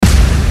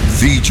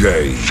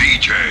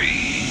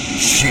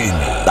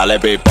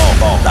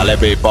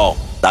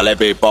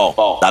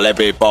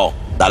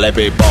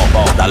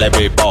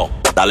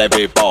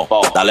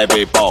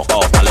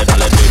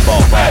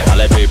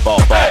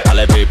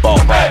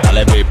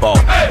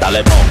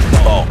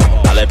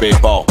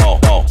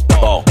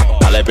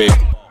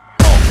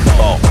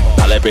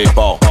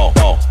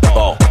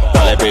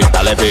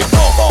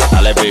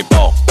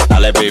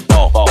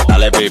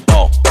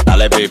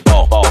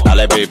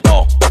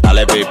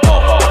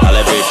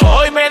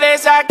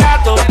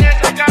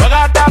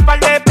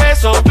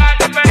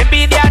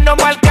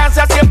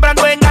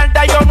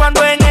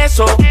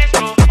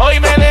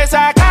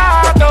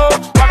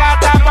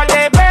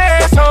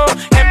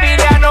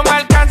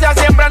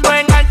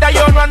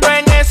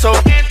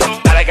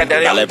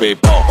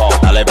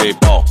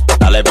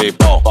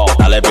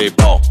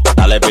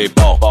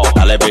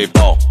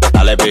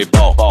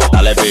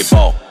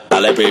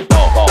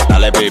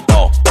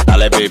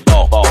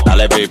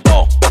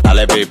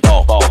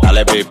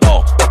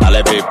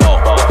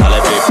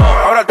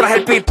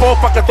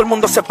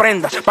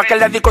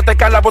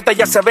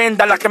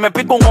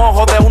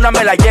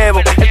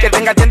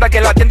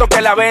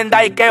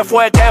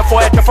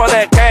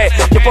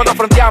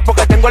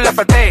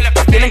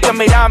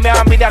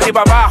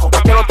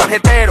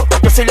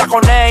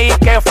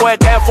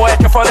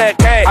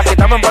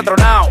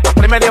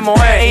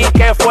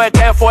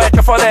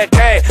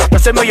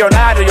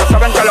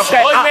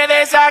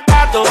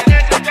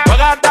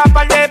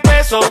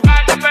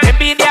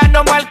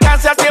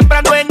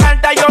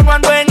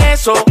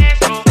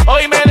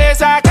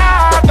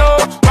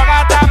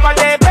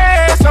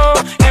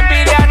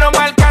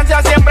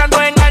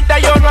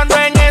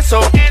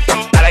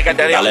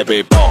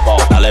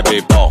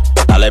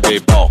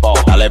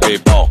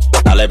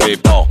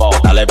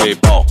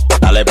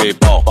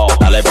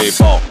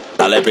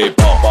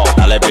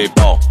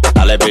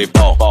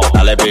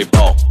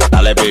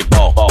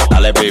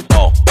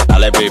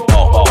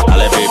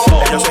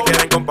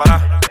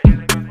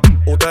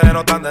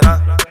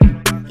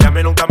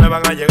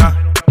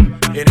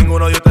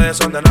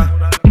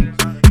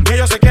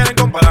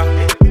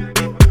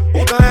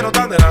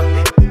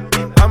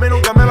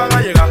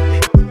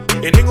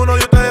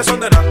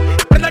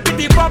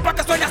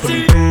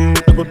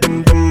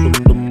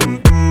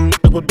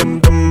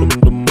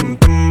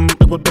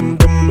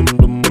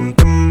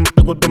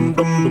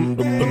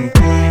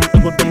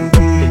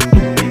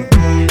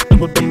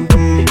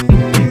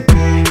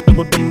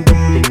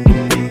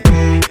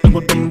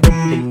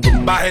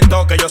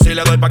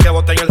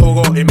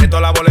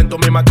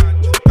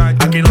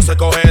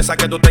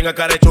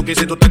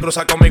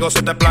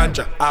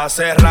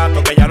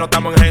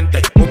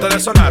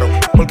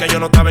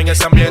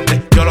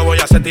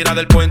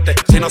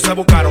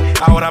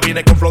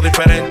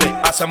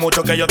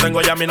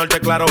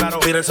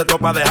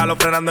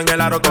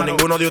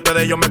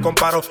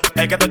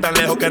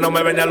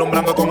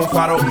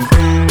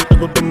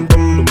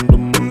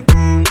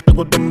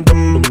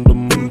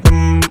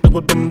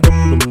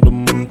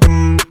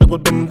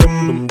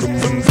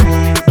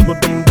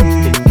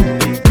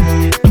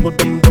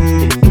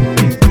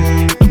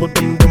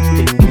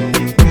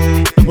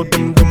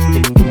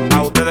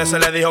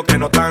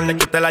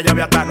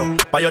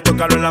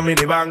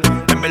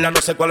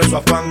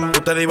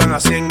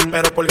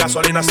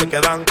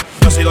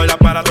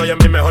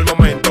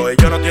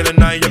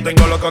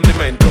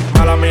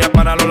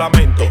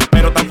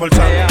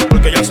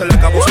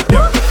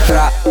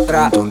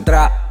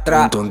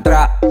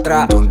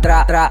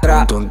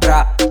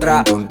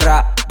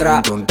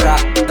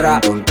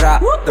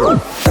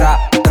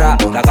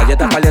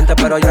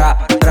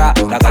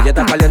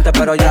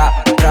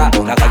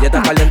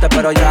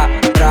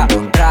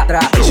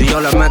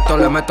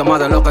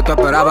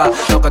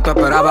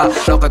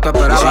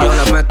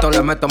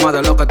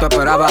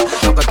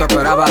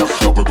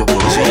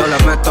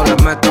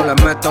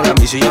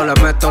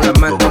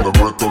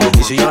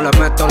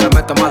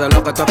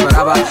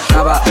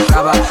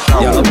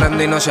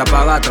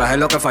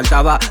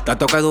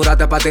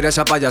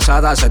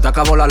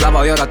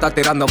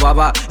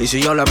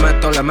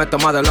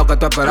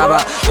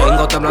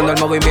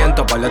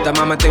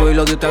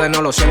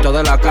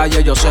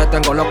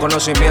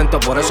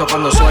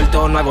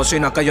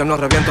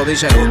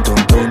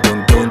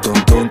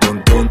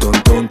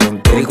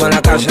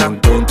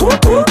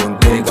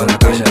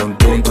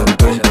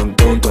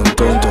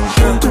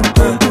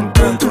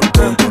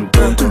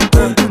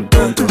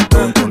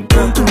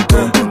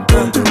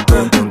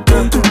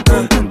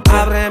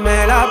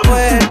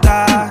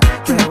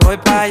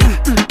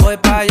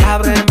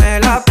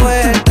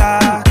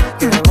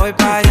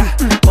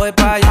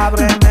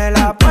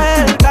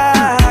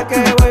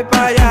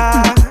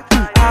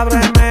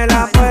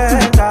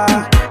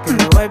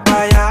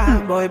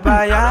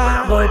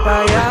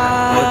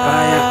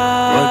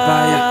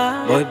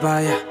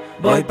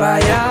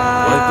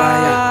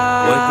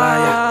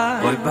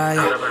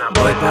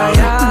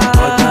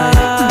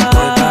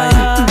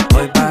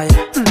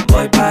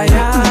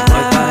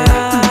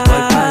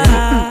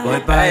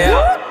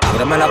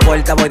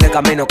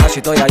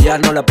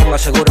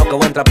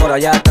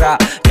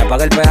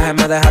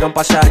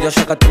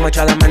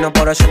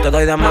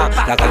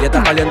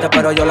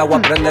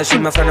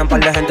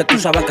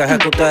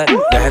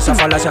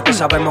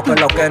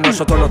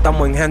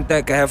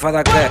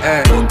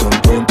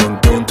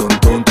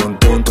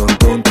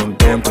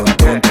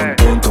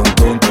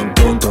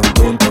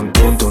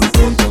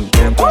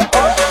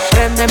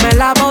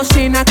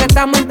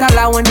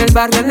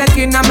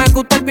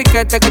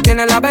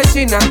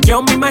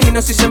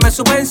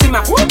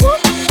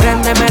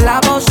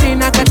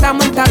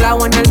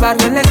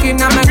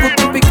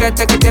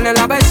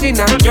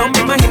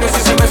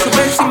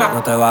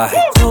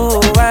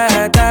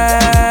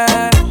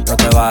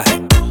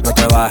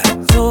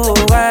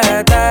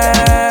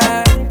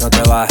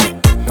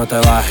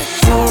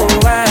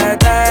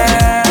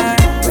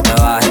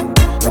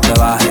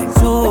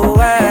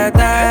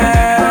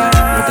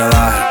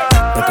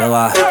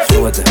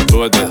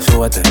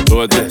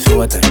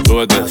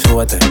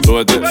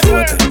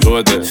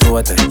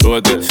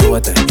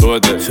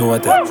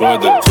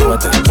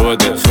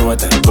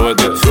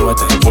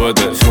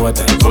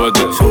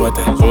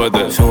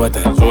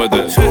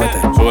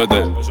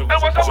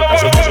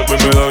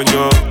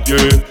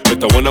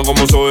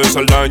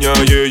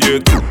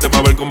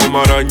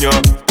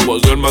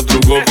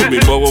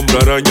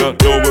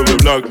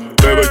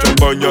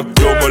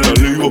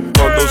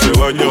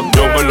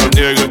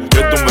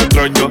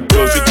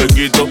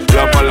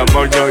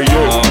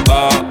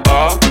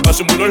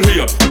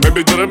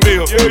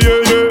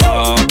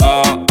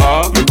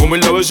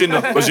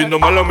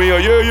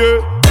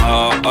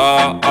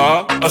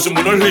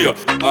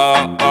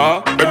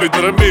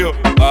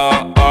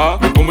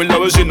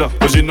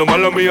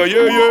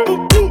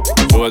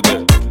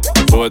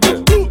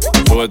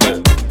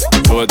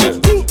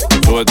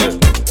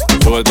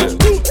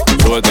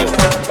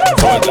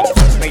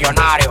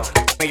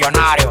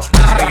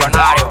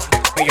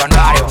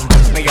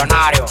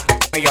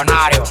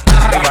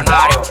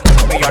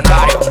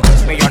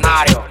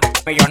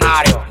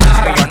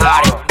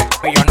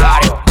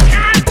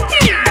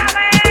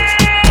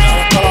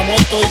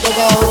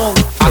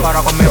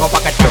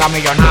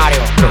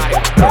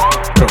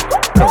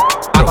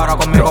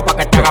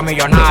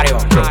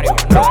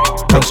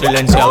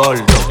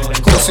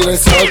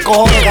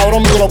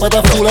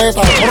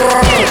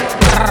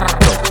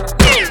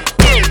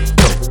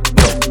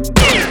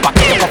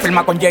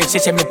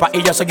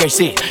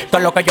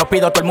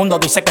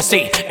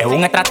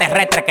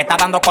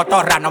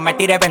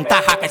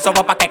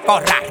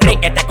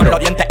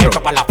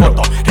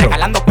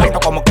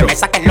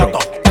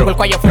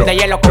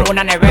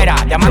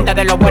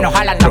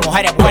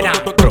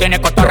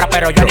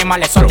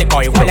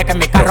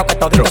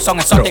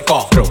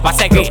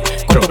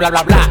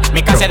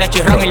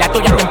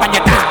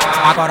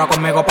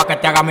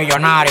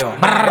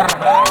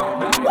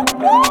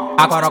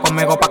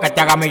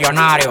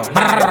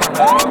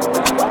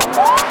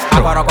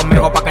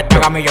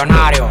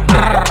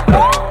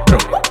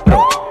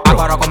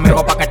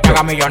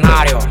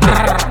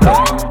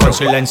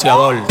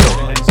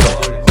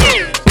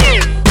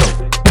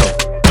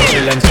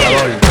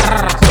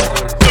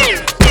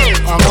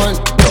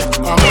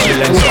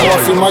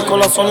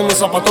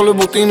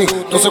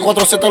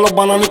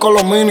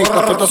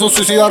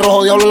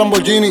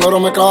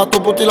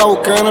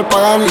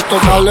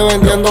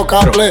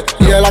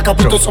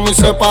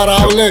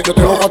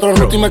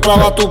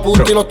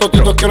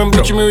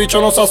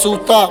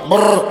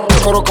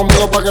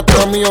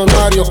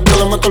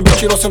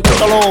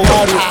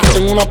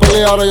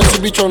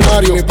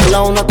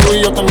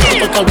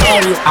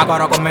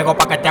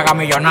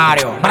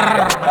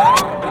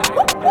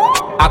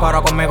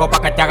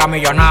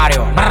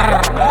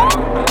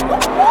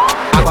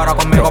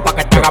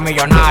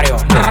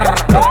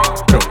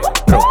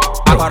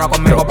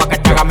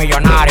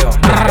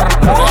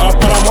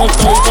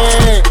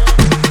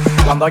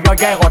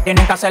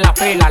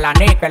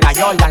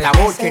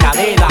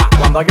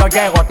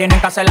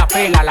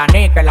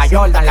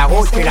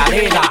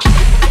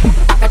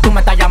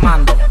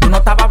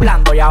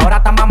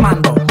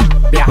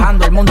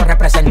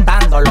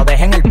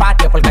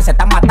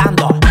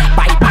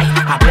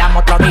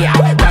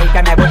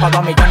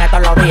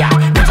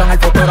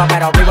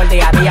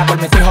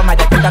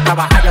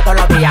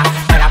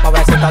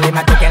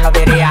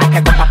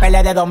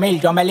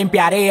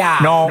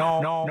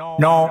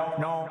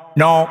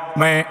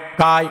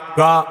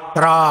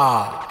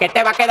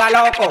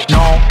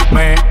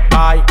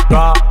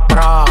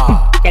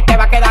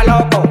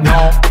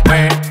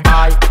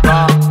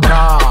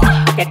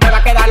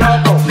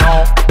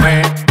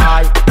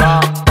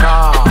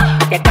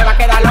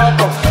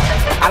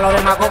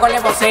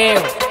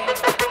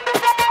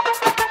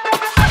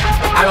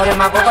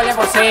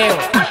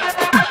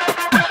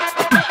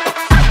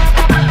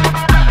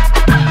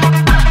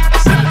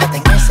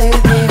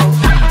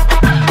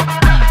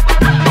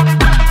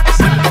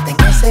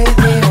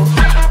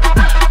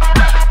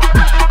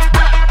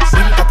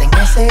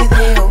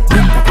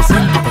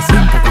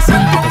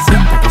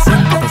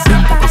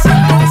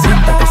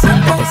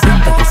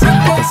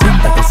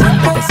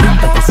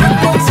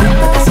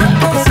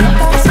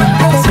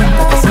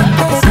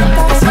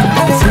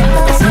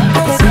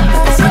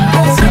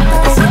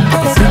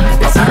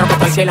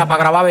mochila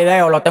para grabar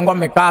video, lo tengo en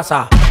mi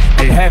casa.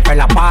 El jefe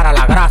la para,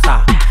 la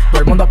grasa.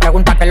 Todo el mundo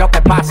pregunta qué es lo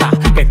que pasa.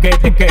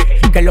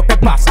 ¿Qué es lo que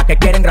pasa? Que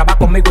quieren grabar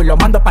conmigo y lo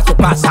mando pa' su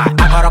casa.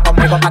 Ahora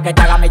conmigo pa' que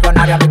te haga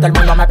millonario. A mí todo el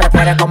mundo me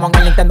prefiere como en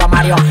el Nintendo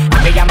Mario.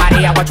 En Villa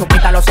María,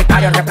 Guachupita, los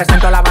sicarios.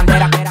 Represento la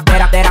bandera.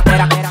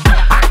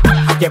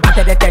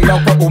 Llévate de este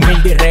loco,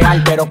 humilde y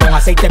real, pero con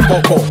aceite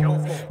poco.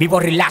 Vivo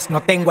relax,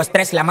 no tengo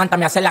estrés. La manta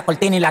me hace la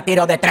cortina y la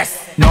tiro de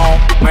 3. No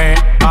me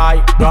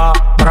vaya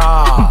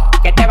atrás,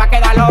 que te va a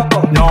quedar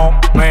loco. No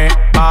me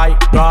vaya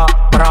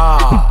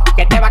atrás,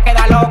 que te va a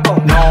quedar loco.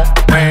 No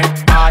me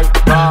vaya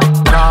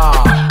atrás,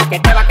 que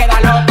te va a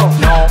quedar loco.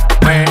 No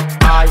me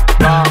vaya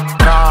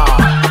atrás,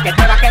 que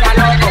te va a quedar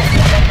loco.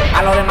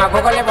 A los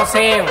demagogos le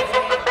voceo.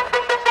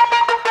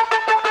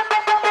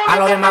 A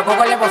los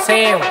demagogos le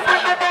voceo.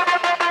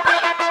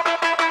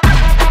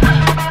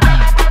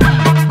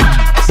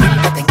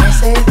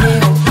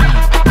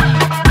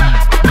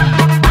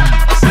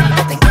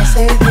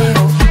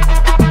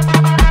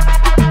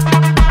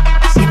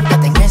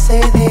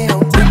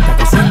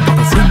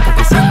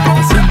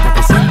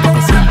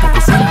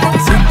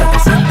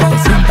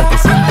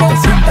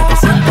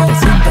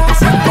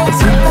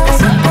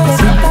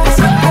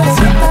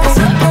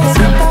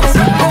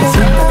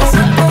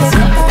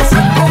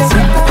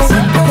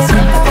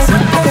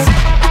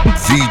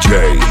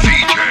 DJ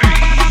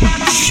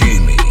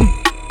Shimi,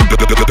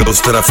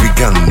 los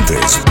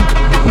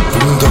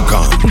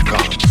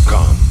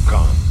traficantes.com.